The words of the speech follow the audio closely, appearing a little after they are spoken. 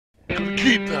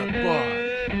that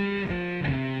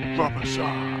butt. Drop a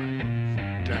side.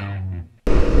 Down.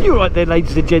 You're right there,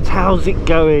 ladies and gents, how's it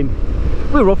going?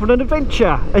 We're off on an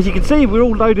adventure. As you can see, we're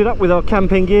all loaded up with our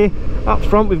camping gear. Up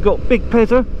front we've got Big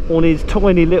Pezza on his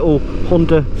tiny little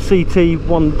Honda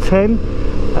CT110.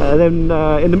 Then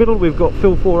in the middle we've got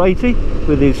Phil 480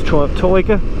 with his Triumph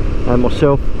Tiger, and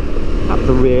myself at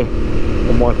the rear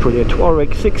on my Aprilia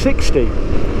Tuareg 660.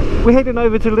 We're heading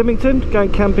over to Lymington,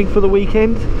 going camping for the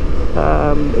weekend.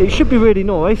 It should be really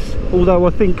nice, although I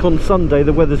think on Sunday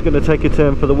the weather's going to take a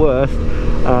turn for the worst,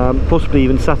 possibly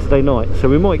even Saturday night, so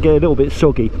we might get a little bit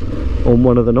soggy on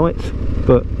one of the nights.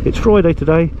 But it's Friday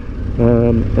today,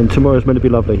 and tomorrow's meant to be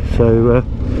lovely, so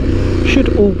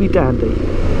should all be dandy.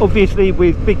 Obviously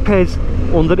with Big Pez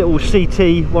on the little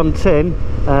CT110,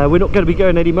 we're not going to be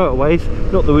going any motorways,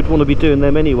 not that we'd want to be doing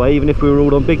them anyway, even if we were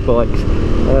all on big bikes.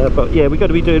 But yeah, we're going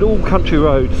to be doing all country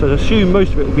roads, so I assume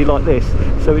most of it will be like this,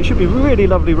 so it should be a really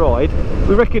lovely ride.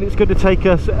 We reckon it's going to take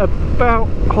us about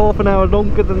half an hour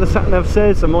longer than the sat-nav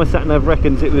says, and my sat-nav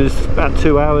reckons it was about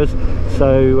 2 hours,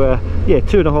 so yeah,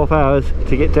 2.5 hours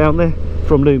to get down there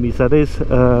from Loomies, that is.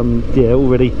 Yeah,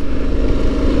 already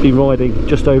been riding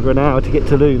just over an hour to get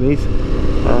to Loomies.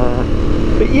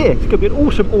 But yeah, it's going to be an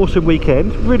awesome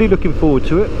weekend. Really looking forward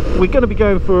to it. We're going to be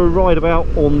going for a ride about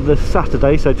on the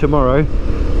Saturday, so tomorrow,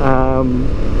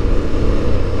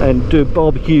 and doing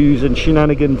barbecues and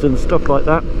shenanigans and stuff like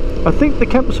that. I think the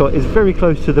campsite is very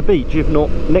close to the beach, if not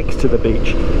next to the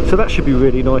beach, so that should be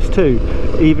really nice too,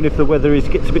 even if the weather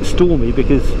gets a bit stormy,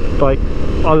 because like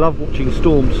I love watching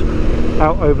storms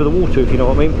out over the water, if you know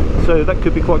what I mean, so that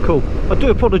could be quite cool. I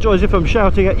do apologise if I'm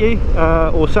shouting at you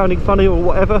or sounding funny or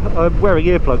whatever. I'm wearing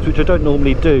earplugs, which I don't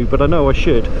normally do, but I know I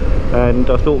should, and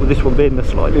I thought with this one being a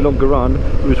slightly longer run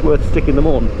it was worth sticking them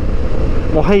on.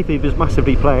 My hay fever is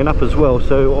massively playing up as well,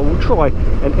 so I will try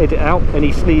and edit out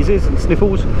any sneezes and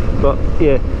sniffles, but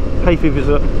yeah, hay fever is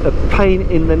a pain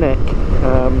in the neck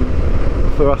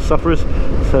for us sufferers,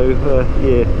 so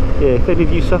yeah, if any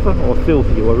of you suffer, I feel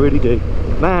for you, I really do.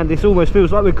 Man, this almost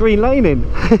feels like we're green laning.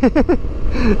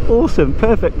 Awesome,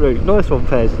 perfect route, nice one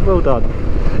Pez, well done.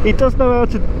 He does know how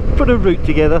to put a route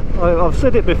together. I've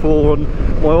said it before on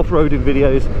my off-roading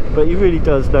videos, but he really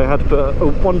does know how to put a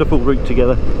wonderful route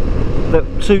together that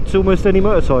suits almost any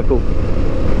motorcycle.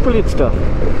 Brilliant stuff.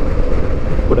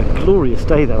 What a glorious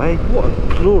day though, eh? What a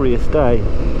glorious day.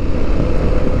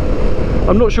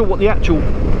 I'm not sure what the actual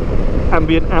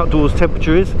ambient outdoors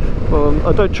temperature is.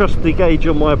 I don't trust the gauge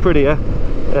on my Aprilia.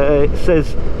 It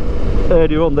says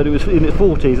earlier on that it was in its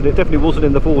 40s, and it definitely wasn't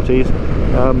in the 40s.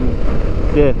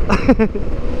 Yeah.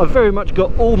 I've very much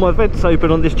got all my vents open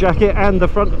on this jacket, and the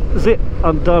front zip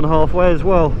undone halfway as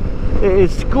well. It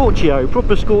is Scorchio,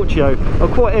 proper Scorchio.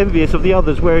 I'm quite envious of the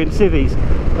others wearing civvies.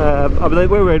 I mean, they're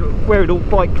wearing all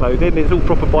bike clothing, it's all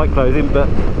proper bike clothing, but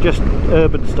just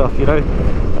urban stuff, you know.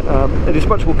 And it's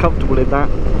much more comfortable in that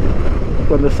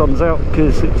when the sun's out,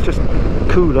 because it's just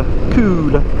cooler.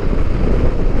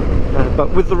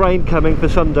 But with the rain coming for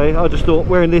Sunday, I just thought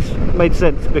wearing this made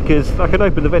sense, because I can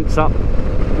open the vents up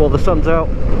while the sun's out,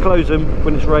 close them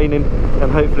when it's raining,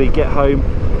 and hopefully get home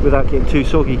without getting too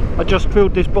soggy. I just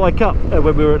filled this bike up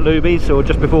when we were at Loomies, or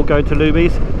just before going to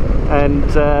Loomies, and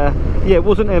yeah, it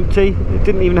wasn't empty. It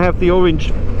didn't even have the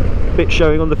orange bit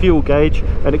showing on the fuel gauge,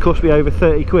 and it cost me over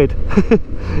 30 quid.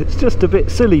 It's just a bit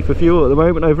silly for fuel at the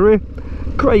moment over here.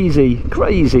 Crazy.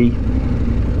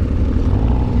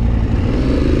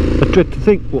 I dread to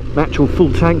think what an actual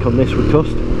full tank on this would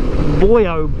cost. Boy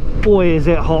oh boy is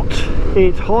it hot.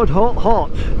 It's hot.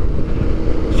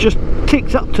 It's just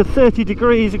ticked up to 30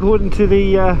 degrees according to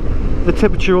the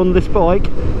temperature on this bike,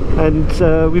 and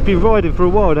we've been riding for a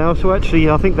while now, so actually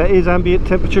I think that is ambient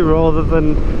temperature rather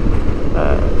than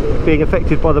being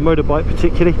affected by the motorbike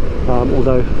particularly,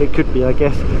 although it could be, I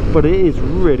guess, but it is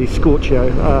really Scorchio.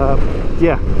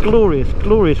 Yeah,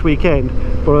 glorious weekend,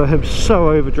 but I am so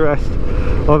overdressed.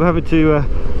 I'm having to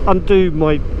undo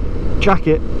my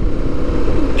jacket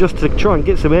just to try and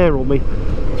get some air on me.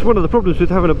 It's one of the problems with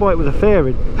having a bike with a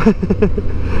fairing.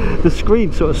 The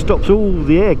screen sort of stops all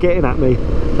the air getting at me.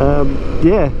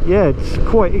 Yeah, it's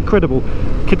quite incredible.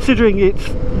 Considering it's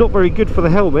not very good for the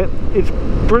helmet, it's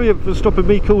brilliant for stopping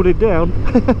me cooling down.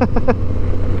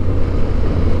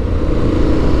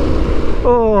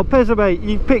 Oh, Pezza mate,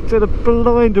 you've picked a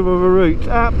blinder of a route,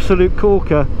 absolute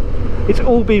corker. It's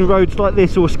all been roads like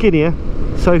this or skinnier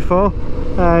so far,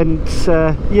 and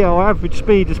yeah, our average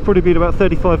speed has probably been about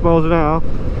 35 miles an hour.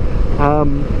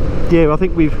 Yeah, I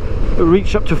think we've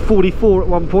reached up to 44 at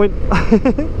one point.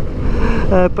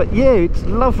 But yeah, it's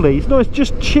lovely, it's nice,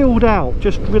 just chilled out,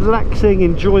 just relaxing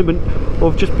enjoyment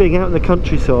of just being out in the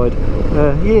countryside.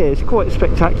 Yeah, it's quite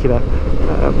spectacular.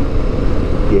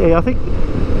 Yeah, I think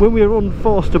when we're on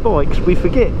faster bikes we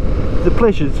forget the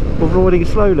pleasures of riding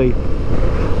slowly.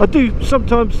 I do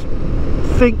sometimes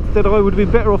think that I would have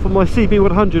been better off on my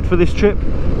CB100 for this trip,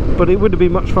 but it wouldn't have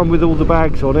been much fun with all the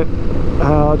bags on it.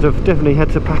 I'd have definitely had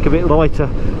to pack a bit lighter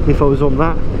if I was on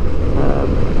that.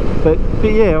 But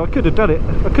yeah, I could have done it.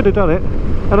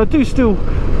 And I do still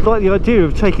like the idea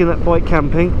of taking that bike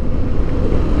camping.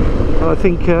 I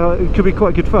think it could be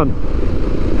quite good fun.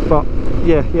 But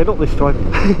yeah, not this time.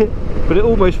 But it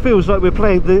almost feels like we're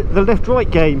playing the left-right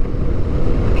game,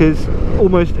 because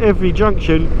almost every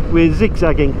junction we're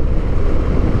zigzagging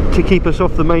to keep us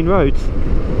off the main roads,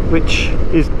 which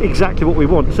is exactly what we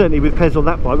want. Certainly with Pez on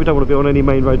that bike, we don't want to be on any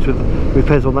main roads with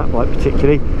Pez on that bike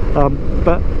particularly.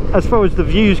 But as far as the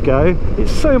views go,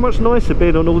 it's so much nicer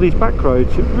being on all these back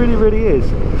roads. It really, really is.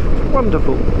 It's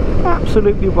wonderful,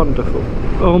 absolutely wonderful.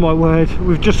 Oh my word,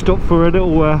 we've just stopped for a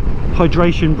little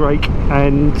hydration break,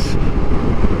 and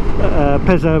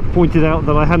Pezza pointed out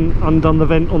that I hadn't undone the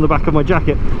vent on the back of my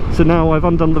jacket. So now I've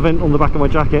undone the vent on the back of my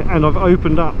jacket, and I've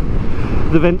opened up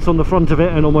the vents on the front of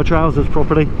it and on my trousers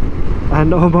properly,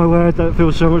 and oh my word, that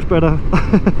feels so much better.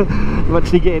 I'm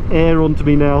actually getting air onto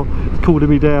me now, it's cooling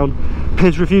me down.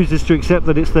 Pez refuses to accept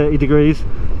that it's 30 degrees.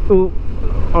 Oh,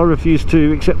 I refuse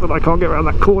to accept that I can't get around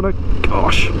that corner.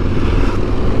 Gosh,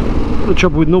 the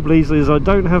trouble with knobblies is I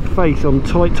don't have faith on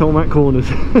tight tarmac corners.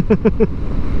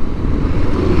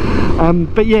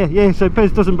 But yeah, so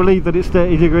Pez doesn't believe that it's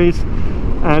 30 degrees,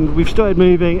 and we've started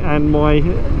moving and my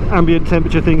ambient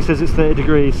temperature thing says it's 30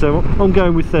 degrees, so I'm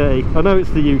going with 30. I know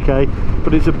it's the UK,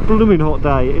 but it's a blooming hot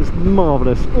day. It's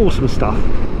marvellous, awesome stuff,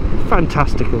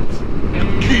 fantasticals.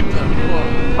 Keep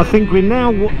that I think we're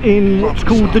now in what's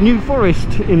called the New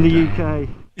Forest in the UK.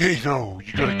 You know,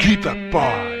 you gotta keep that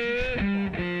bike.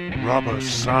 Rubber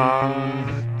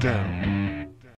side down.